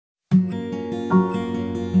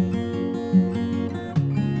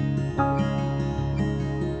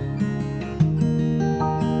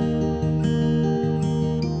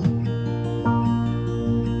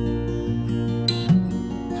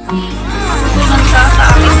siya sa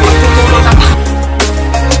aking pagtuturo ng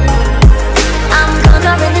I'm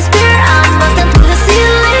caught in despair, I'm lost into the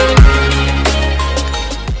ceiling.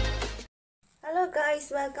 Hello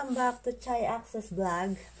guys, welcome back to Tzai Access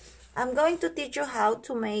Vlog. I'm going to teach you how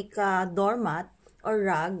to make a doormat or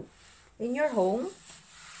rug in your home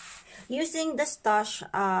using the stash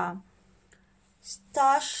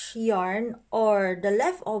yarn or the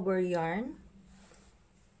leftover yarn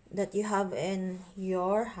that you have in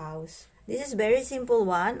your house. This is very simple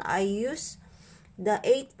one. I use the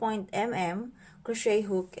 8.mm crochet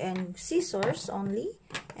hook and scissors only,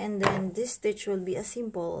 and then this stitch will be a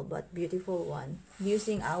simple but beautiful one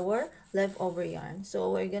using our leftover yarn.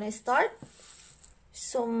 So we're gonna start.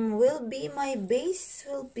 So my base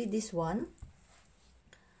will be this one,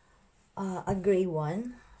 a gray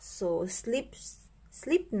one. So slip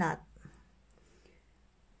knot.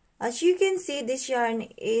 As you can see, this yarn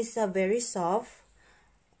is very soft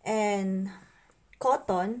and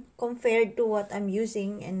cotton compared to what I'm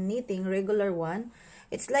using and knitting regular one.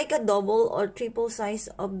 It's like a double or triple size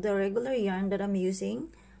of the regular yarn that I'm using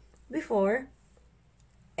before,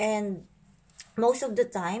 and most of the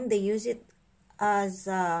time they use it as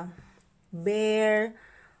a bear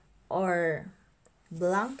or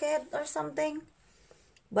blanket or something.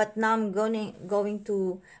 But now I'm going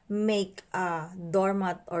to make a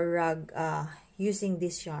doormat or rug using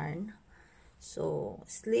this yarn. So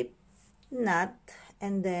slip knot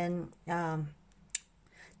and then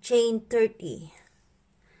chain 30.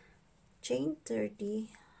 Chain 30.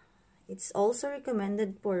 It's also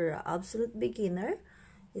recommended for absolute beginner.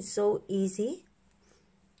 It's so easy.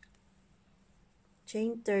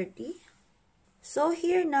 Chain 30. So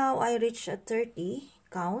here now I reach a 30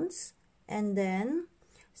 counts, and then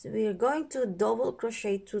we're going to double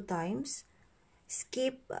crochet 2 times,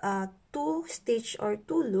 skip 2 stitch or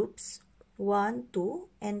 2 loops, 1, 2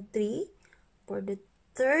 and 3. For the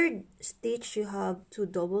third stitch you have to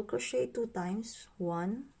double crochet 2 times,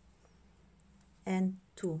 1 and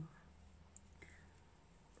 2.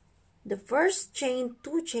 The first chain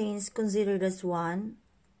 2 chains considered as 1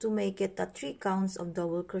 to make it a 3 counts of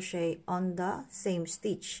double crochet on the same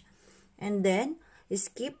stitch, and then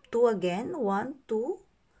skip 2 again, 1, 2,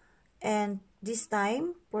 and this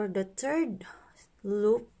time for the third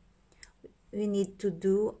loop we need to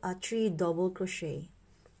do a 3 double crochet.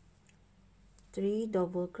 3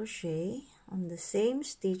 double crochet on the same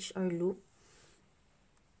stitch or loop.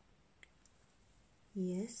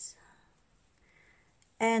 Yes,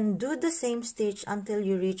 and do the same stitch until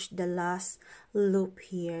you reach the last loop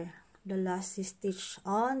here, the last stitch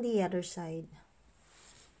on the other side.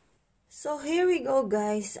 So here we go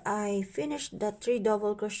guys, I finished the 3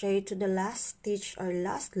 double crochet to the last stitch or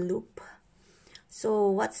last loop.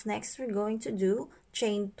 So what's next? We're going to do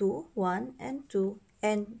chain 2, 1 and 2,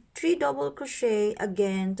 and 3 double crochet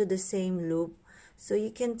again to the same loop, so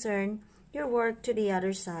you can turn your work to the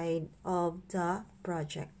other side of the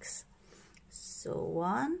projects. So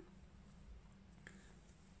 1,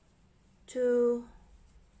 2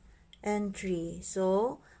 and 3.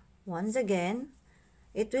 So once again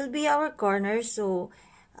it will be our corner, so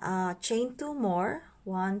chain 2 more,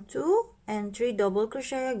 1, 2 and 3 double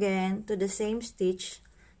crochet again to the same stitch,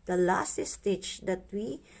 the last stitch that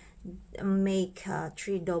we make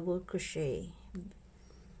 3 double crochet.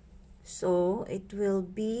 So it will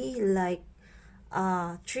be like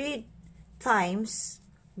 3 times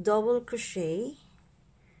double crochet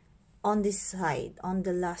on this side, on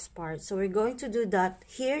the last part. So we're going to do that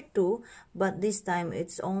here too, but this time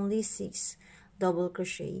it's only 6 double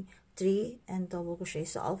crochet, 3 and double crochet.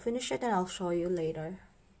 So I'll finish it and I'll show you later.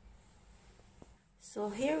 So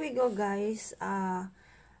here we go guys,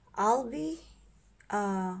 I'll be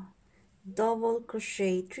double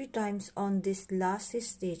crochet 3 times on this last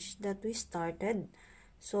stitch that we started.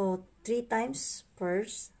 So 3 times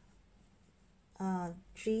first,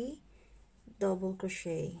 3 double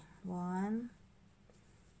crochet, 1,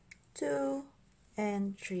 2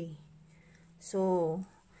 and 3. So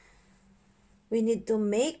we need to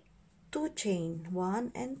make 2 chain,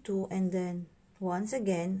 1 and 2, and then once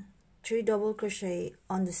again 3 double crochet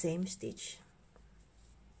on the same stitch,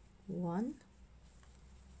 1,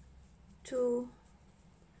 2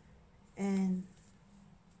 and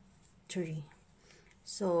 3.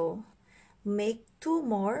 So make 2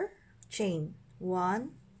 more chain, 1,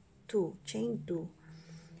 2, chain 2,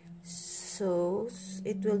 so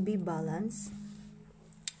it will be balanced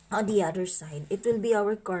on the other side. It will be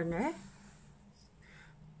our corner.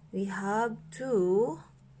 We have to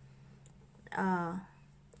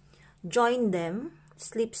join them,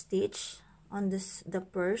 slip stitch on the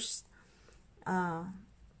first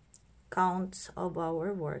counts of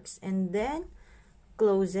our works, and then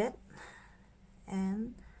close it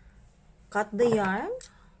and cut the yarn,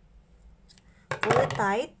 pull it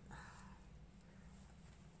tight.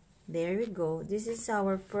 There we go. This is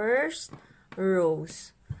our first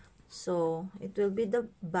rows. So it will be the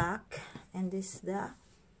back, and this is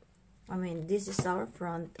this is our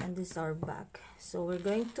front and this is our back. So we're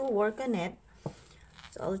going to work on it.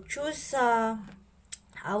 So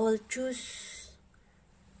I will choose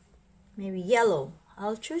maybe yellow.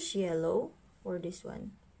 I'll choose yellow for this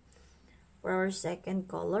one, for our second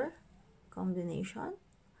color combination.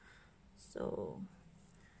 So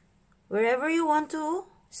wherever you want to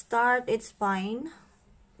start, it's fine,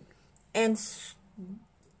 and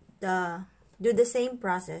do the same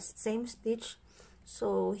process, same stitch.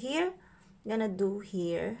 So here I'm gonna do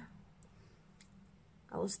here,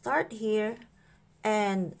 I will start here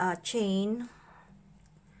and chain,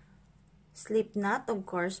 slip knot of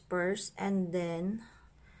course first, and then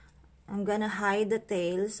I'm gonna hide the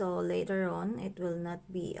tail so later on it will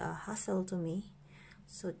not be a hassle to me.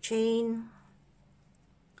 So chain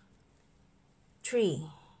 3,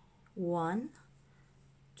 1,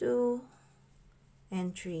 2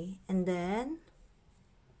 and 3, and then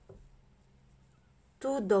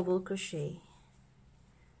 2 double crochet,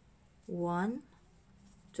 1,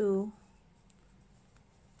 2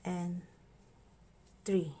 and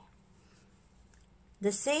 3.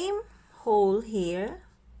 The same hole here,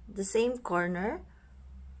 the same corner,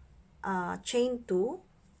 chain 2,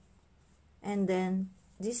 and then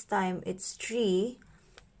this time it's 3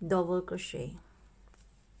 double crochet,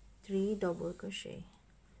 3 double crochet,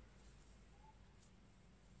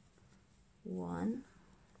 1,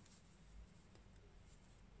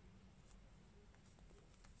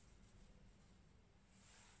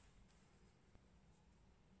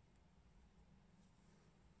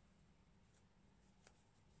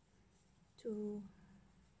 2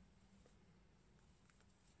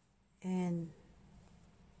 and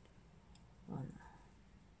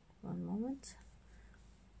 1 moment,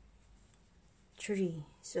 3.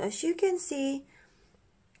 So as you can see,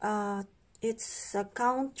 it's a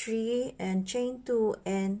count 3 and chain 2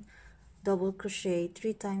 and double crochet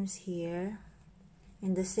 3 times here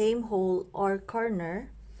in the same hole or corner.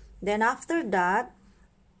 Then after that,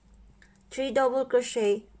 3 double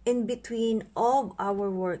crochet in between of our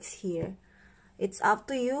works here. It's up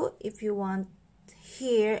to you if you want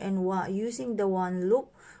here and using the 1 loop,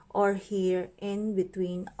 or here in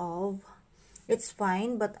between of, it's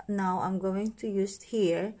fine, but now I'm going to use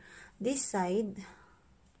here this side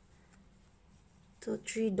to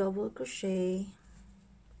 3 double crochet,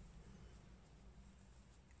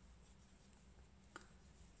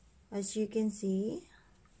 as you can see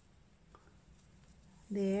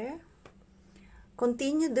there.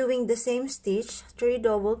 Continue doing the same stitch, 3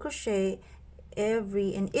 double crochet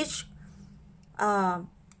in each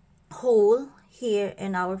hole here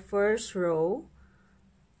in our first row,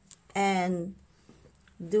 and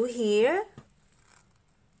do here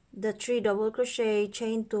the 3 double crochet,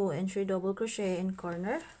 chain 2 and 3 double crochet in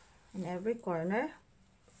every corner,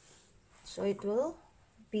 so it will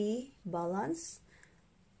be balanced.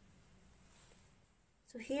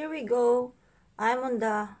 So here we go. I'm on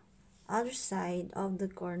the other side of the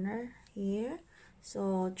corner here,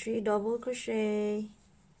 so 3 double crochet,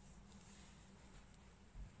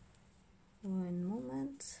 1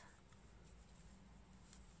 moment,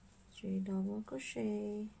 3 double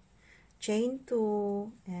crochet, chain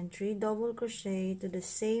 2 and 3 double crochet to the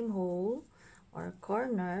same hole or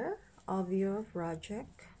corner of your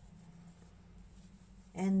project,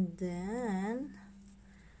 and then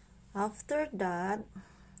after that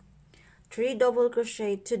 3 double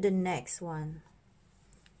crochet to the next one.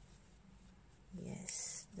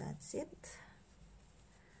 Yes, that's it.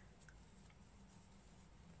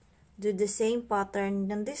 Do the same pattern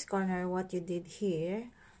in this corner what you did here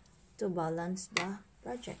to balance the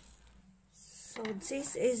project. So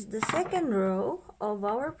this is the second row of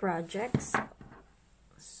our projects.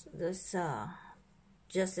 This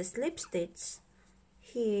just a slip stitch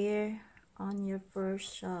here on your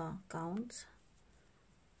first count,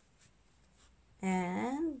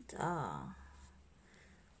 and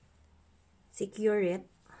secure it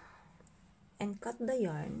and cut the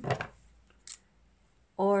yarn.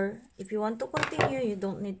 Or if you want to continue, you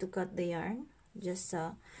don't need to cut the yarn. Just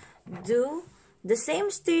do the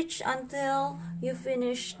same stitch until you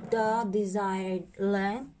finish the desired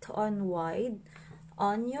length on wide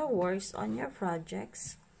on your works, on your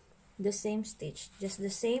projects. The same stitch, just the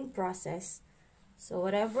same process. So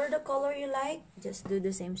whatever the color you like, just do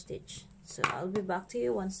the same stitch. So I'll be back to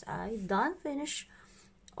you once I'm done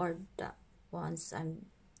once I'm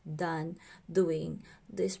done doing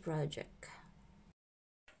this project.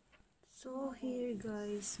 So here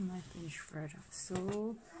guys, my finished product.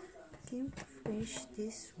 So came to finish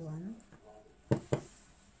this one.